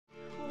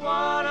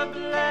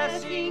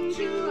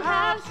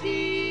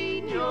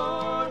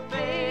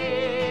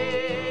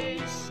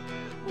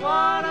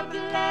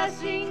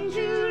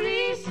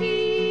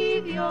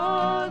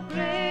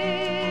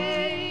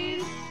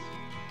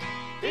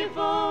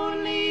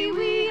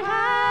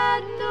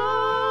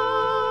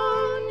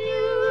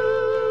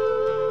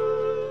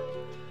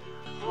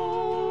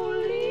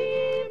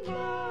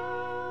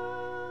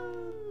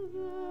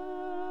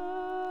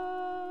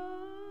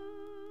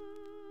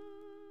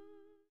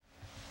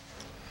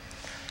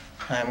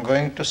I am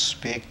going to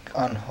speak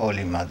on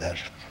Holy Mother.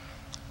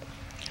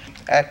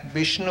 At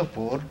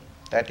Bishnupur,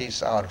 that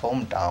is our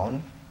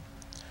hometown,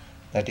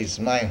 that is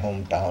my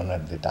hometown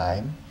at the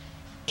time,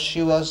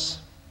 she was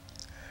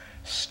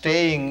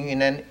staying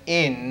in an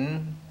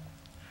inn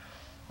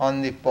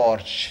on the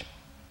porch.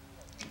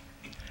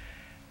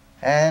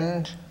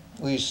 And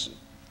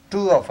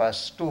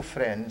two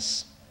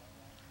friends,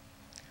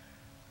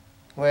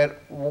 were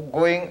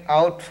going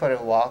out for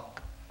a walk,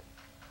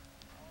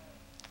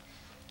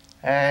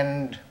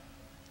 and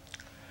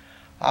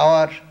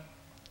I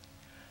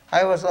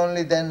was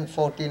only then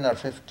 14 or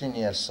 15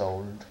 years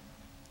old,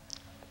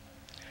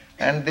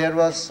 and there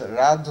was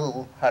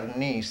Radhu, her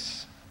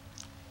niece,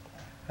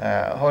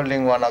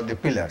 holding one of the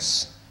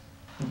pillars.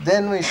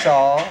 Then we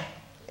saw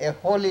a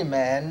holy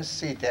man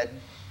seated,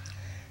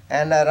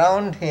 and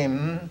around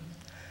him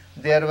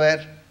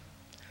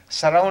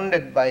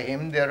surrounded by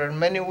him, there were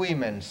many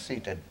women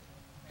seated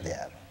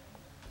there.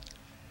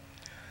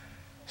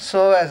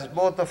 So as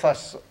both of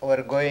us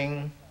were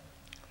going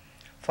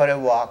for a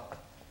walk,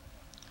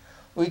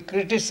 we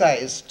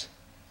criticized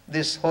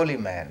this holy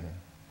man.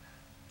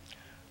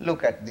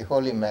 Look at the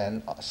holy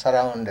man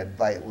surrounded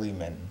by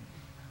women.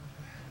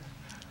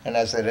 And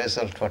as a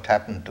result, what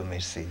happened to me,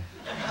 see.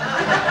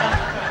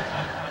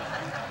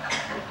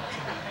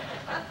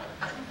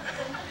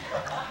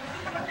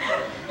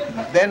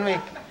 Then we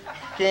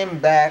came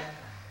back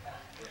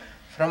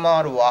from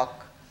our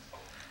walk.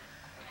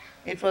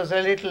 It was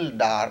a little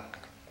dark,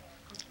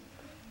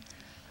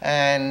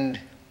 and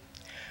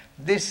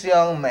this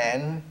young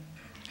man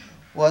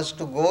was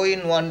to go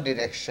in one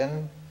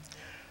direction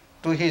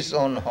to his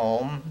own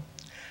home,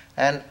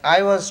 and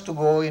I was to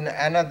go in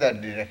another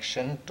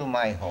direction to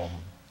my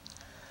home.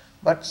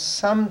 But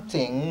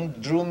something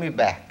drew me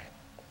back,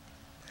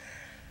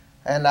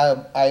 and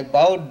I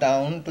bowed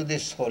down to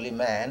this holy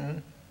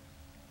man,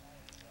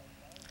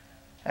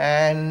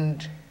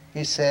 and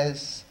he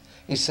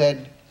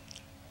said,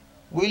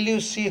 "Will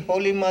you see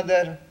Holy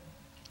Mother?"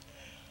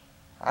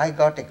 I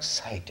got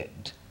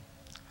excited.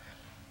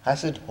 I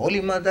said,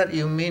 "Holy Mother,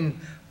 you mean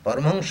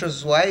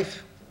Paramahansa's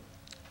wife?"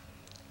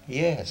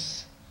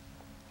 "Yes."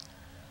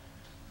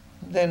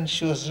 Then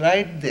she was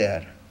right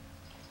there.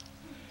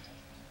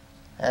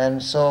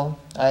 And so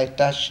I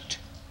touched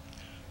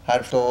her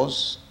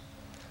toes.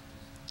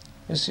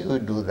 You see, we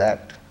do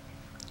that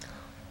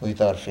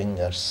with our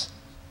fingers.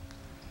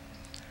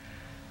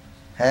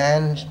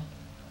 And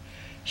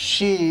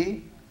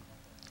she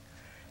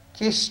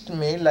kissed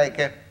me like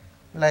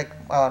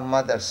our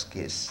mother's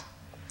kiss.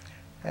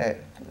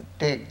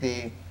 Take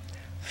the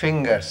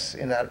fingers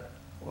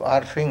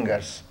our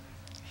fingers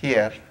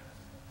here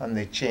on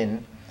the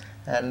chin,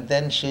 and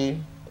then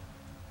she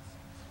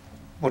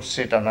puts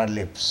it on her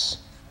lips.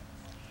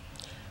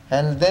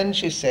 And then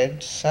she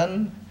said,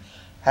 "Son,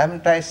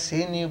 haven't I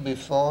seen you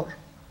before?"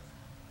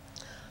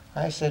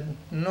 I said,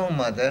 "No,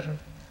 Mother,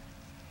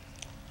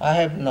 I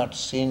have not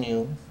seen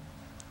you."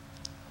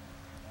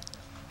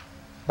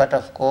 But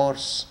of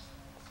course,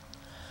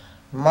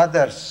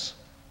 mothers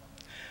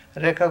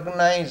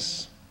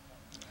recognize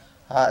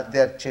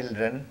their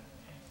children,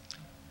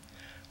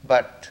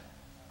 but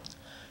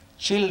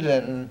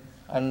children,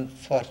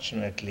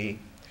 unfortunately,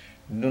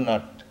 do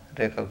not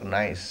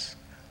recognize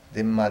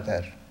the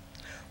mother,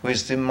 who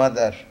is the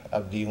mother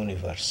of the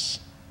universe.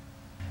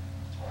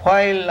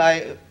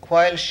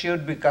 While she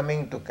would be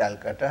coming to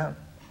Calcutta,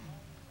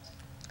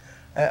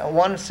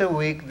 once a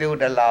week they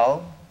would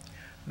allow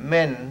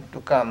men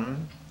to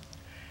come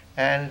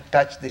and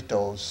touch the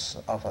toes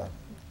of her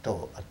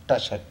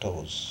touch her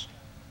toes.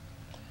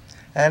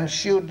 And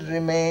she would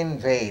remain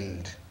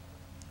veiled.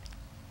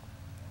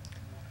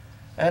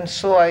 And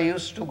so I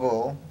used to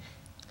go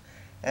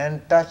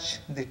and touch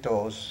the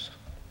toes.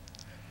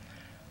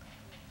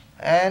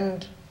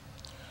 And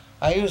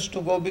I used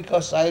to go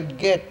because I'd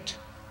get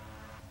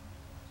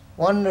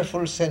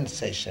wonderful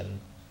sensation,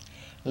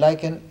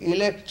 like an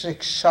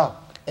electric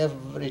shock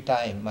every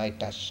time I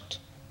touched.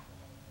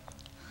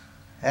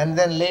 And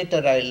then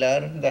later I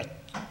learned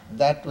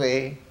that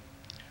way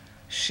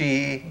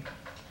she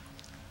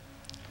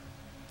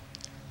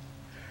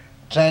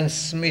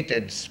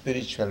transmitted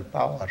spiritual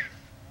power.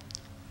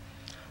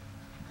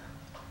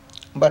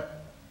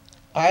 But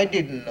I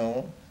didn't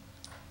know,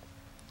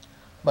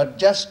 but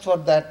just for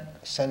that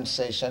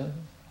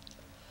sensation,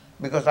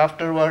 because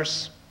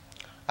afterwards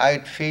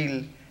I'd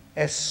feel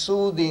a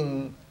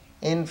soothing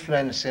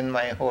influence in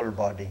my whole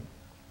body.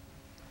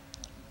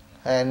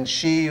 And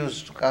she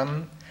used to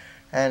come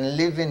and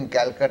live in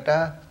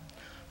Calcutta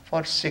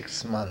for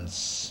 6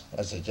 months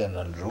as a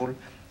general rule,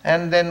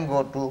 and then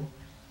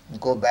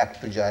go back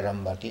to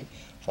Jairambati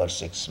for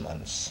 6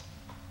 months.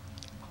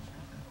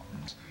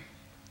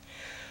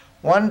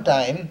 One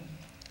time,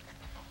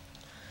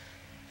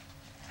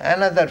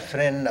 another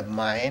friend of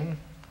mine,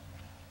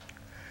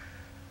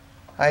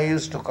 I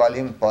used to call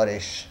him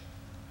Paresh.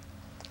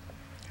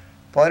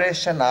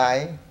 Paresh and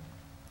I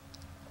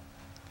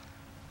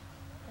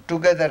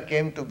together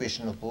came to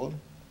Bishnupur.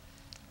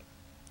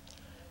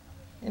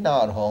 In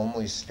our home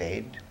we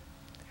stayed.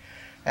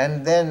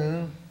 And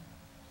then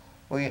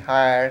we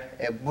hired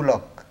a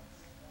bullock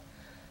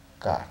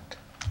cart.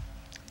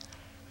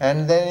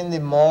 And then in the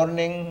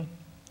morning,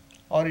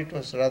 or it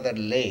was rather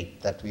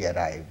late that we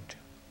arrived.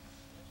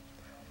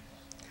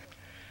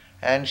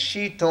 And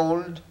she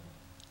told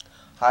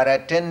her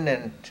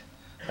attendant,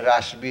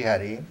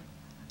 Rashbihari,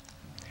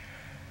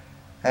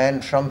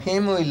 and from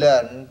him we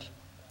learned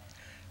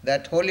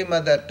that Holy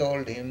Mother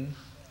told him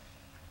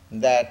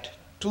that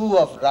two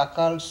of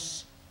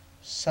Rakal's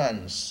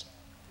sons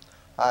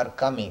are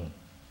coming.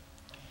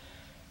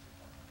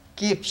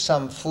 Keep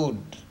some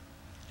food,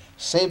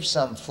 save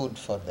some food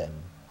for them.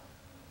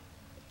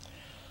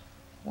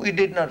 We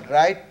did not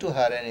write to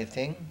her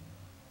anything,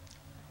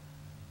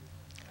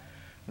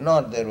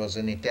 nor there was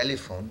any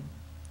telephone,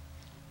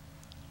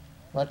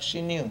 but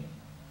she knew.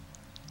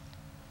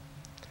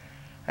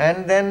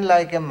 And then,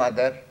 like a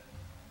mother,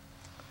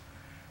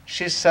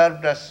 she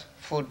served us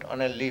food on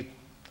leaf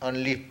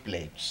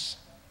plates.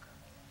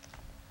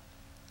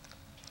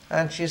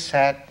 And she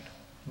sat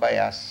by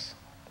us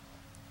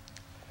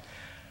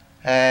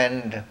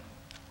and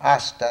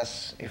asked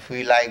us if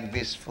we like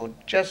this food,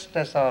 just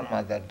as our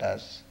mother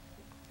does.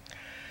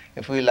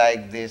 If we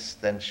like this,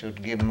 then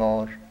should give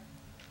more.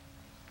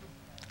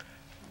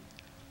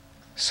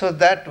 So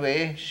that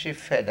way she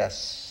fed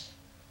us.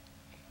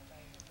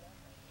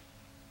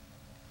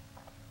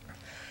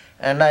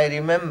 And I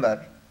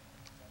remember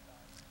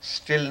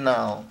still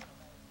now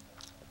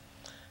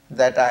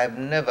that I have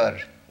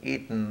never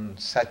eaten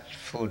such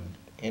food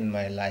in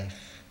my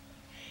life.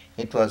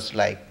 It was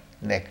like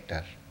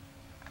nectar.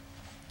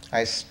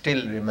 I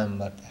still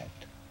remember that.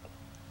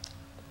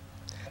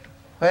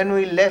 When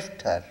we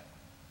left her,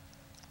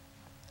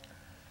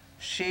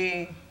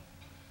 she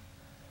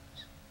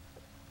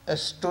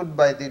stood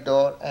by the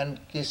door and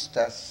kissed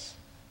us.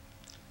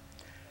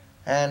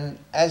 And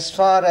as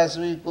far as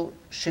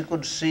she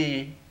could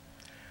see,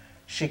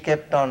 she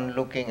kept on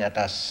looking at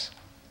us.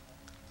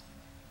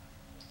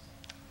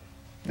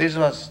 This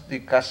was the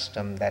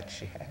custom that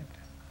she had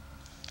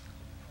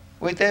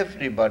with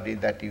everybody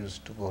that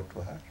used to go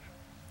to her.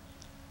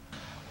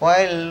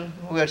 While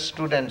we were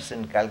students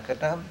in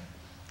Calcutta,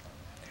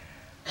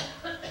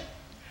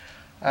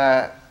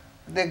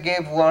 they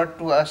gave word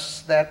to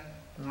us that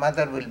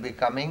Mother will be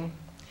coming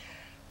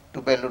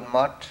to Belur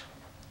Math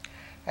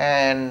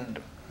and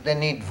they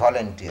need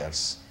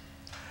volunteers.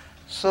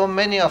 So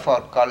many of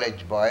our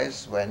college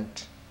boys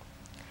went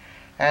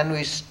and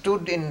we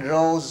stood in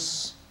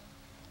rows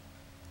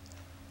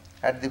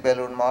at the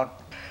Belur Math,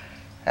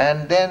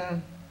 and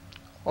then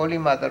Holy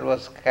Mother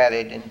was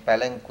carried in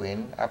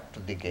palanquin up to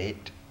the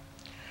gate,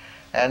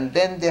 and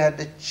then they had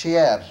a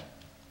chair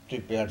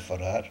prepared for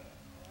her,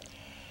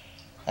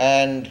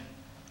 and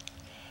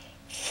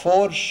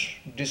 4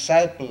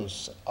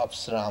 disciples of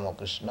Sri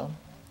Ramakrishna,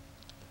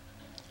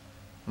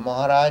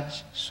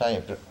 Maharaj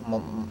Swami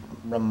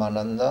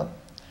Brahmananda,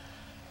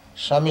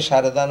 Swami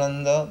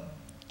Sarada,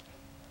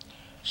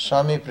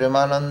 Swami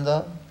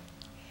Prabhavananda,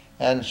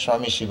 and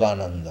Swami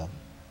Shivananda.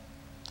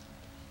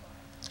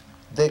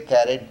 They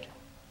carried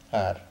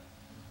her.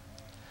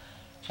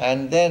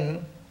 And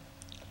then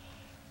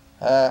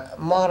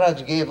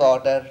Maharaj gave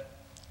order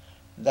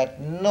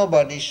that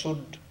nobody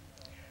should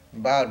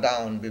bow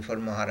down before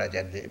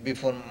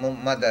before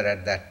Mother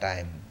at that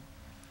time.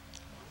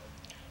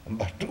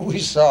 But we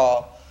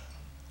saw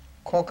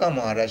Khoka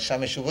Maharaj,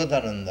 Swami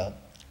Subodhananda,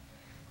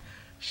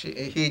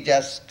 he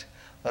just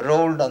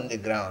rolled on the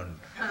ground.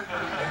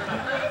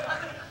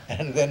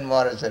 And then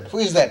Maharaj said, "Who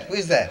is that? Who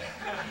is that?"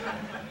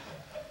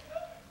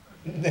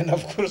 Then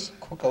of course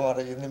Khoka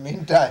Maharaj in the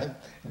meantime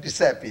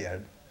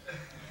disappeared.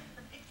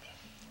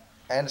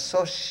 And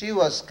so she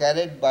was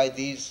carried by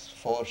these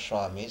 4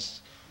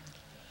 Swamis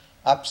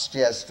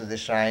upstairs to the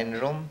shrine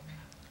room,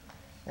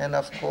 and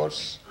of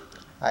course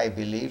I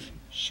believe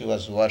she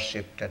was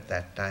worshipped at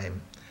that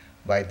time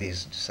by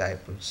these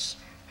disciples.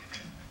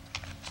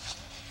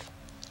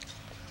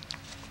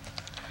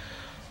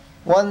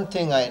 One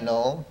thing I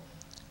know,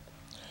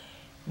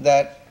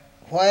 that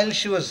while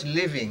she was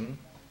living,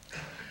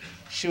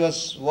 she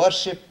was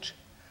worshipped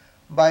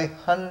by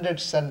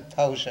hundreds and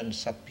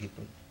thousands of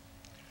people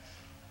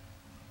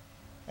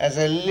as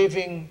a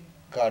living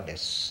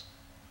goddess.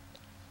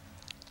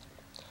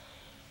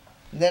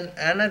 Then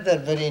another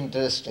very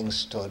interesting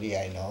story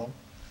I know.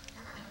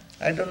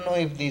 I don't know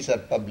if these are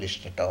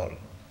published at all.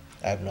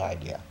 I have no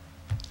idea.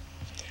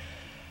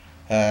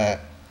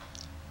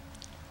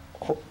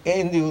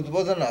 In the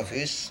Udbodhan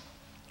office,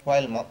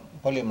 while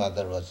Holy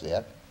Mother was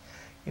there,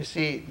 you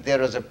see, there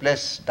was a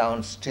place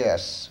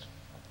downstairs.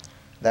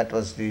 That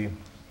was the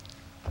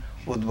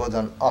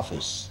Udbodhan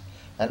office.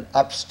 And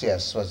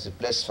upstairs was the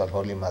place for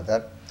Holy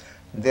Mother.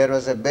 There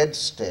was a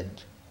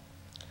bedstead.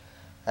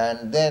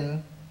 And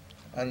then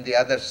on the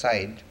other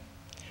side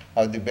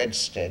of the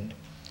bedstead,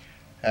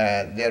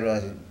 there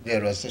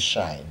was a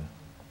shrine.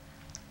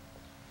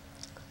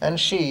 And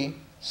she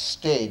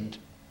stayed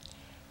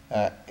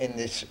in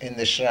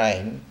the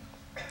shrine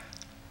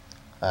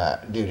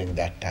during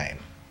that time.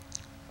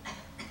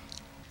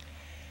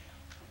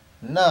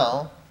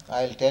 Now,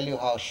 I'll tell you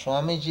how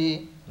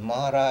Swamiji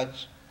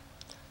Maharaj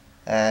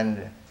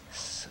and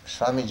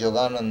Swami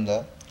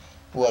Yogananda,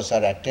 who was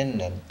her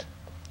attendant,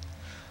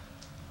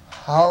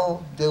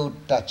 how they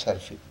would touch her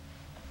feet.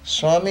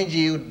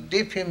 Swamiji would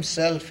dip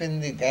himself in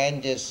the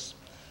Ganges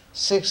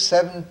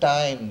 6-7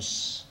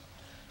 times.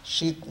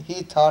 He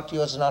thought he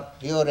was not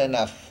pure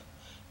enough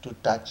to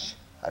touch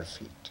her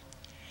feet.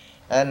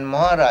 And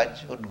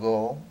Maharaj would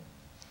go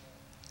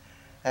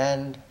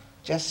and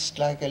just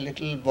like a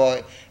little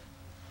boy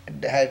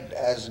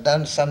has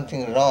done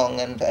something wrong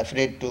and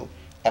afraid to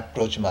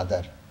approach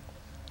mother.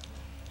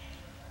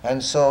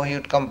 And so he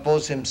would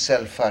compose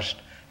himself first.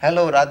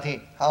 Hello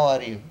Radhi, how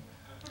are you?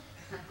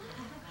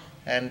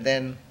 And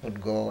then would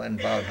go and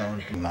bow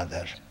down to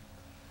mother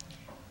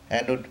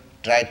and would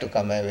try to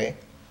come away.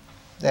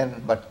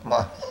 Then, but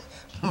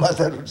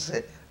mother would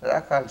say,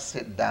 Rakal,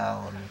 sit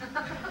down.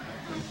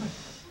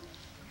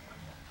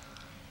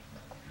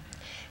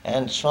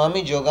 And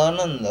Swami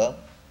Yogananda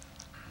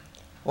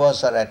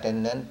was her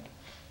attendant.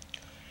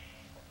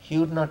 He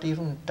would not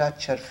even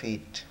touch her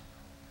feet.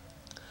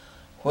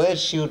 Where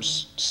she would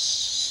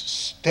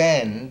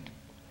stand,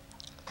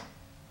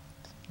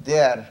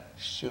 there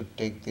she would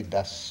take the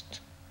dust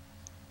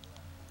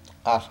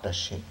after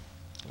she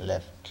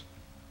left.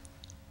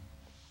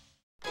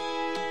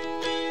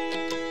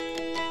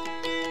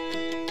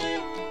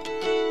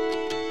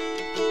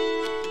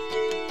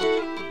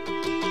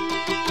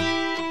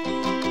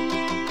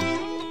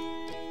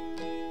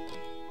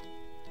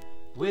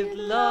 With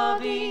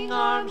loving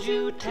arms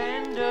you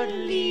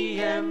tenderly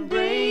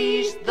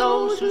embraced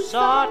those who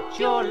sought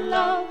your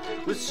love.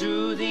 With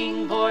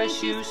soothing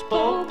voice you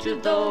spoke to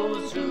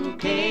those who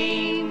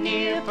came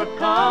near for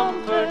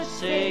comfort's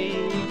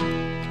sake.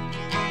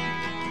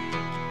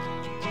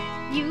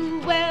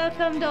 You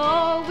welcomed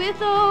all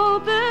with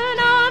open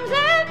arms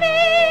and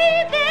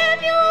made them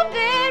your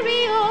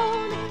very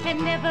own, and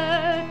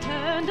never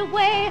turned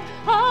away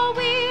a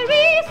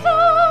weary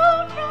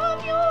soul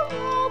from your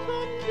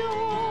open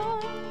door.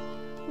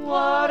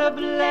 What a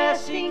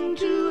blessing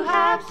to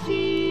have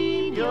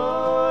seen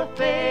your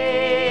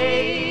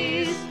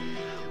face.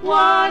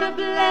 What a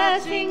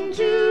blessing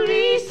to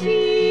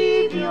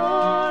receive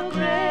your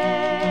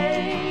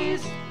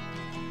grace.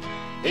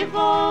 If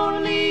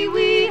only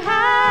we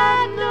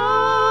had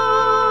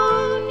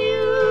known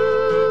you,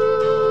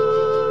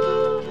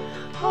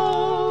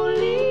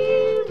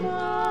 Holy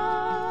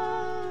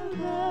Mother,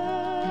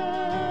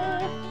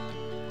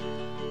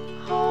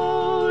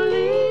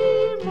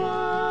 Holy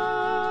Mother.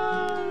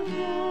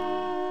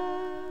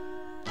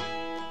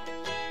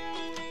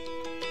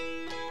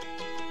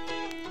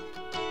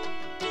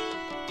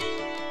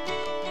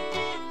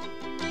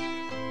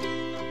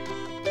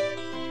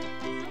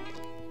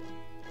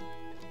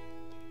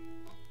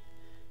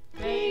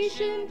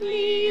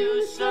 Patiently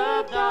you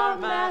served our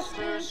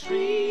Master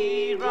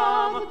Sri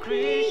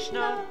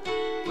Ramakrishna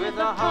with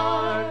a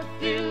heart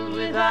filled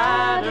with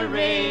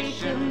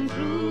adoration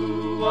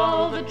through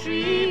all the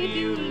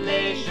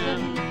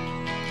tribulation.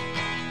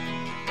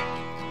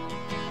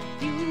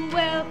 You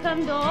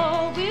welcomed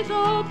all with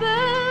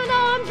open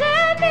arms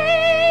and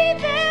made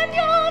them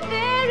your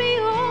very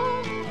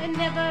own, and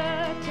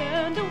never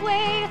turned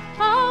away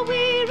a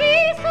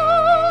weary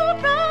soul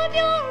from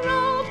your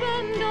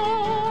open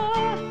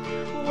door.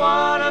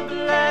 What a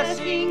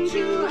blessing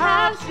to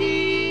have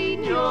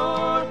seen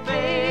your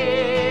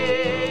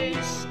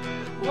face.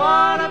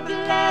 What a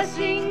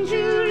blessing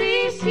to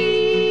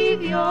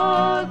receive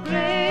your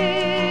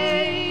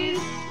grace.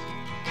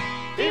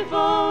 If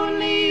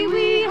only